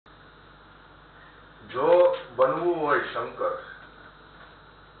જો બનવું હોય શંકર,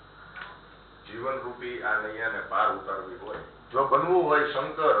 જીવન રૂપી આ નૈયાને પાર ઉતારવી હોય, જો બનવું હોય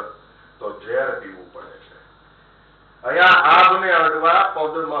શંકર તો ઝેર પીવું પડે છે. અહીંયા આભને અડવા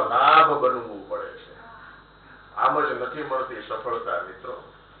પદમાં લાભ બનવું પડે છે. આમ જ નથી મળતી સફળતા મિત્રો.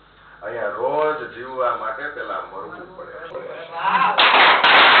 અહીંયા રોજ જીવવા માટે પેલા મરવું પડે છે.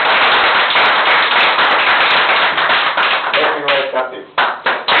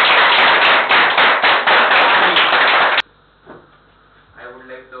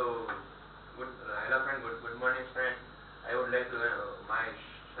 Good morning, friend. I would like to my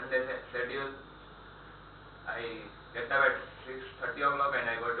Sunday schedule. I get up at 6:30 o'clock and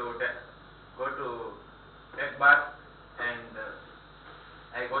I go to take bath and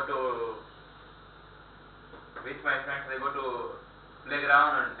I go to with my friends. I go to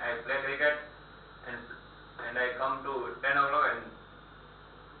playground and I play cricket and I come to 10 o'clock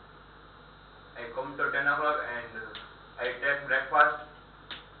and I take breakfast.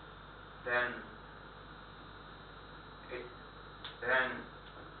 Then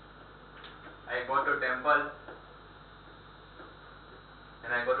I go to temple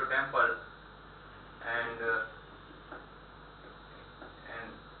and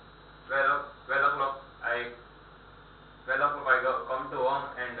 12 o'clock I come to home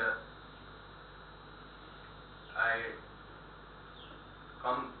and I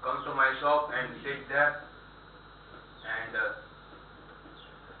come to my shop and sit there and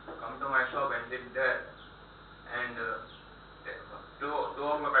 2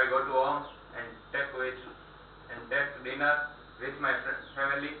 o'clock I go to home and take dinner with my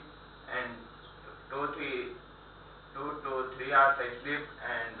family and 2 to 3 hours I sleep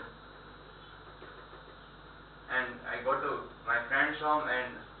and I go to my friend's home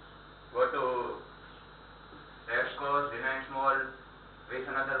and go to race course, Reliance Mall with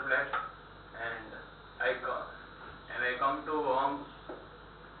another place and I come to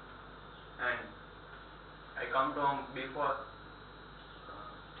home before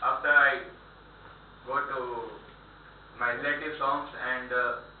after I go to my relatives' homes and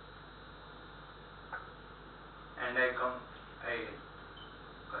I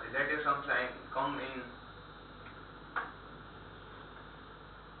come in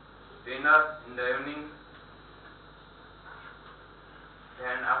dinner in the evening.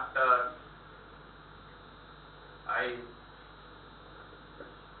 Then after I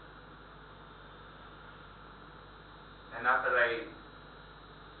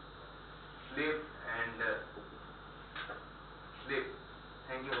sleep.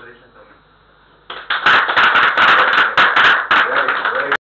 Thank you for listening to me.